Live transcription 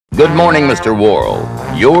Good morning, Mr. Worrell.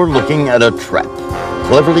 You're looking at a trap,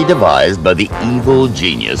 cleverly devised by the evil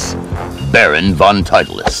genius, Baron von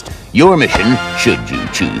Titleist. Your mission, should you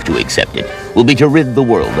choose to accept it, will be to rid the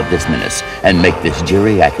world of this menace and make this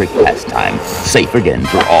geriatric pastime safe again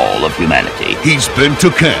for all of humanity. He's been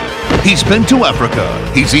to camp. He's been to Africa.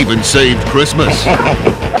 He's even saved Christmas.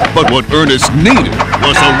 But what Ernest needed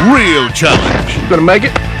was a real challenge. You gonna make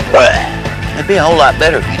it? It'd be a whole lot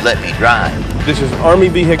better if you'd let me drive. This is an Army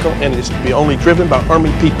vehicle, and it's to be only driven by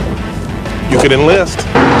Army people. You could enlist.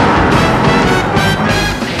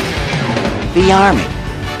 The Army.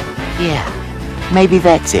 Yeah, maybe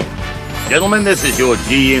that's it. Gentlemen, this is your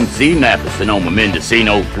GMC Napa Sonoma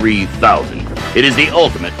Mendocino 3000. It is the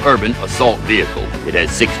ultimate urban assault vehicle. It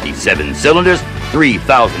has 67 cylinders,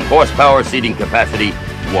 3,000 horsepower, seating capacity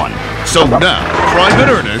 1. So now, Private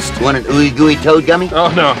Ernest... Want an ooey gooey toad gummy?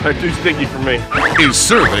 Oh no, they're too sticky for me. ...is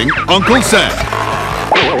serving Uncle Sam.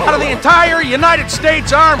 Out of the entire United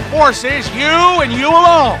States Armed Forces, you and you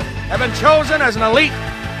alone have been chosen as an elite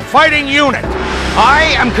fighting unit.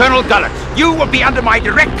 I am Colonel Gullett. You will be under my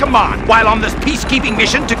direct command while on this peacekeeping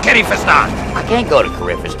mission to Kyrgyzstan. I can't go to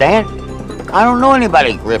Kyrgyzstan. I don't know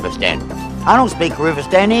anybody in Kyrgyzstan. I don't speak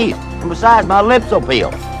Kyrgyzstanese. And besides, my lips will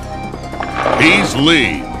peel. He's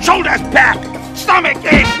lean. Shoulders back, stomach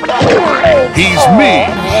in. He's mean.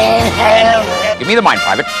 Give me the mine,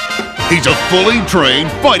 Private. He's a fully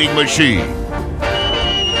trained fighting machine.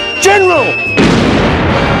 General!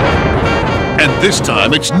 And this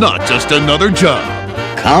time, it's not just another job.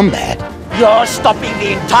 Combat? You're stopping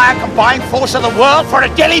the entire combined force of the world for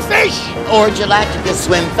a jellyfish? Or would you like to just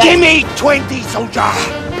swim fast? Give me 20, soldier.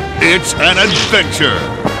 It's an adventure.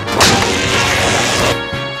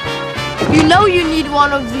 You know you need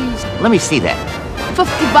one of these. Let me see that.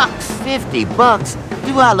 $50. 50 bucks?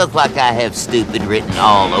 Do I look like I have stupid written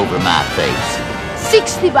all over my face?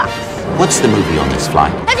 $60. What's the movie on this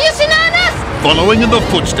flight? Have you seen Ernest? Following in the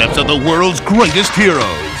footsteps of the world's greatest heroes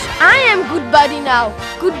I am good buddy now.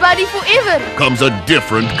 Good buddy forever. comes a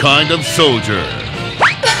different kind of soldier.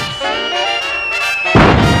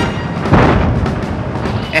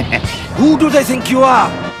 Who do they think you are?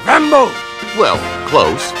 Rambo! Well,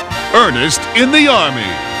 close. Ernest in the Army.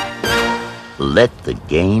 Let the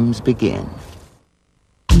games begin.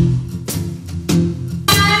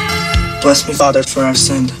 Bless me, Father, for I've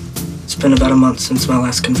sinned. It's been about a month since my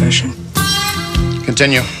last confession.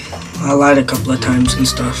 Continue. I lied a couple of times and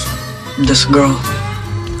stuff. This girl,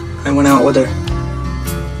 I went out with her.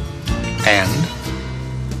 And?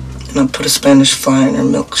 And I put a Spanish fly in her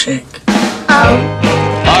milkshake.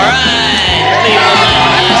 All right,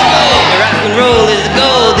 the rock and roll is the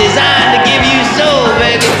goal designed to give you soul,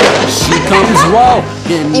 baby. She comes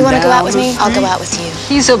walking. You want to go out with me? I'll go out with you.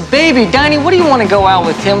 He's a baby, Diney. What do you want to go out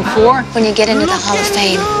with him for? When you get into the Hall of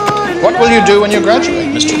Fame. What will you do when you graduate,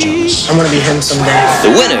 Mr. Jones? I'm gonna be him someday. The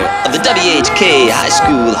winner of the WHK High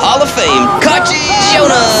School Hall of Fame, Garcia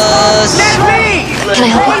Jonas. Can I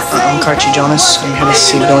help you? I'm Carchi Jonas. I'm here to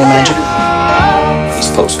see Billy Magic. These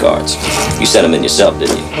postcards. You sent them in yourself,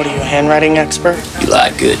 didn't you? What are you, a handwriting expert? You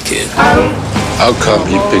lied good, kid. How come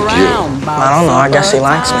he picked you? I don't know. I guess he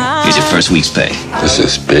likes me. Here's your first week's pay. This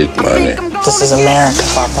is big money. This is America,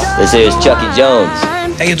 Papa. This here's Chucky Jones.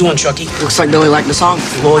 How you doing, Chucky? Looks like Billy liked the song.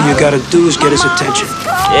 All you gotta do is get his attention.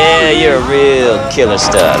 Yeah, you're a real killer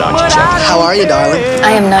stud, aren't you, Chucky? How are you, darling?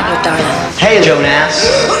 I am not your darling. Hey, Jonas.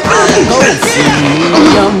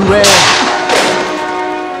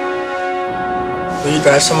 Will you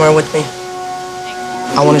drive somewhere with me?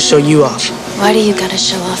 I want to show you off. Why do you gotta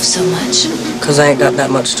show off so much? Because I ain't got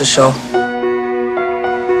that much to show.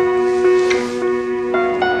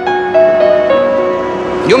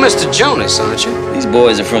 You're Mr. Jonas, aren't you? These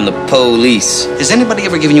boys are from the police. Has anybody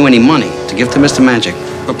ever given you any money to give to Mr. Magic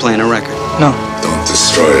for playing a record? No. Don't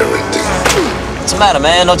destroy everything. What's the matter,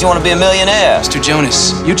 man? Don't you want to be a millionaire? Mr.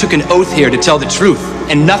 Jonas, you took an oath here to tell the truth,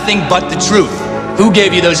 and nothing but the truth. Who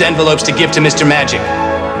gave you those envelopes to give to Mr. Magic?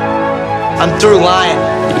 I'm through lying.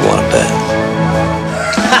 You want to bet?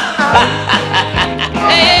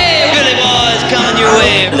 Hey, Billy boys, coming your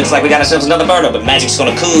way. It looks like we got ourselves another burner, but Magic's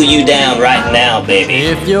gonna cool you down right now, baby.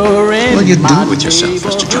 If you're in What do you do with yourself,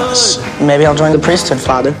 Mr. Jonas? Maybe I'll join the priesthood,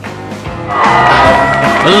 Father.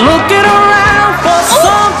 looking around for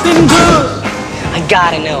something good. I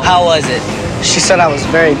gotta know. How was it? She said I was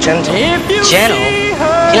very gentle. Gentle?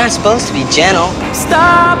 You're not supposed to be gentle.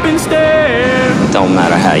 Stop and stare. Don't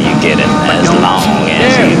matter how you get it, as long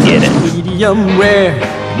as you get it. Medium rare.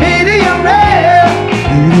 Medium rare.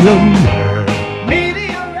 Medium rare.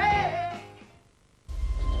 Medium rare.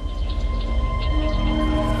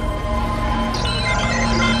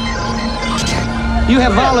 You have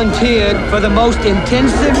have volunteered for the most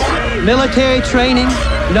intensive military training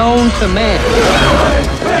known to man.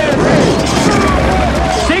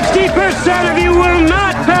 60% of you will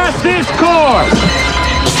not pass this course!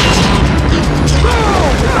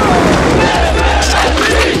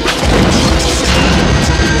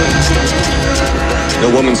 No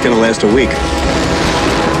woman's gonna last a week.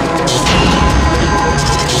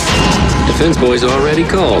 Defense boys already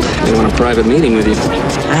called. They want a private meeting with you.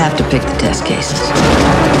 I have to pick the test cases.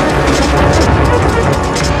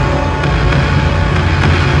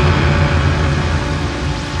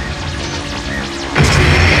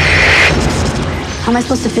 How am I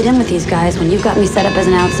supposed to fit in with these guys when you've got me set up as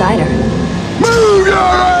an outsider? Move your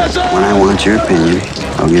ass up! When I want your opinion,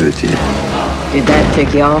 I'll give it to you. Did that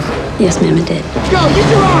tick you off? Yes, ma'am, it did. Go, get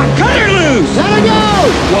your arm! Cut her loose! Let her go!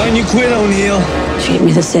 Why didn't you quit, O'Neill? Treat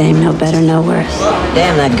me the same, no better, no worse.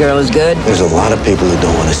 Damn, that girl is good. There's a lot of people who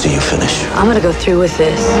don't want to see you finish. I'm gonna go through with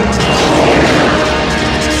this.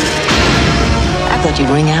 I thought you'd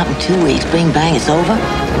ring out in 2 weeks. Bing bang, it's over.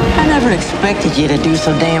 I never expected you to do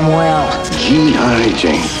so damn well. G.I.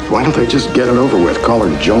 Jane. Why don't they just get it over with? Call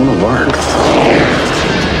her Joan of Arc.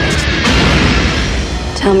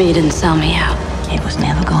 Tell me you didn't sell me out. It was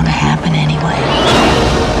never going to happen anyway.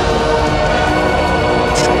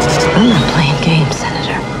 I'm not playing games,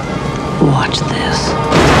 Senator. Watch this.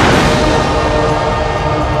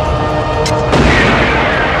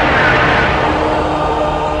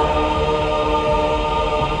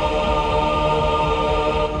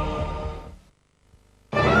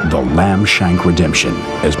 The Lamb Shank Redemption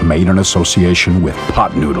is made in association with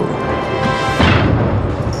Pot Noodle.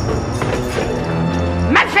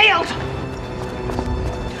 Manfield!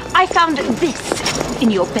 I found this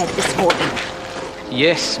in your bed this morning.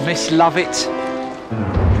 Yes, Miss Lovett.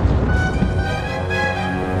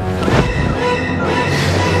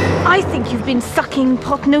 I think you've been sucking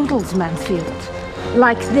pot noodles, Mansfield.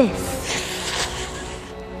 Like this.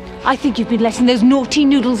 I think you've been letting those naughty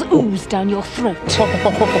noodles ooze down your throat.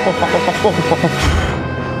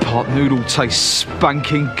 Pot noodle tastes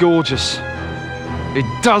spanking gorgeous. It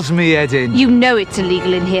does me head in. You know it's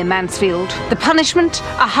illegal in here, Mansfield. The punishment,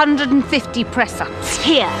 150 press-ups.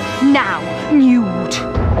 Here, now, nude.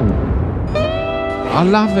 I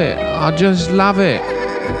love it. I just love it.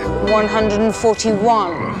 141,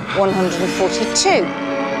 142.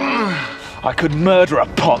 I could murder a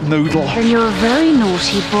pot noodle. Then you're a very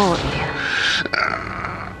naughty boy.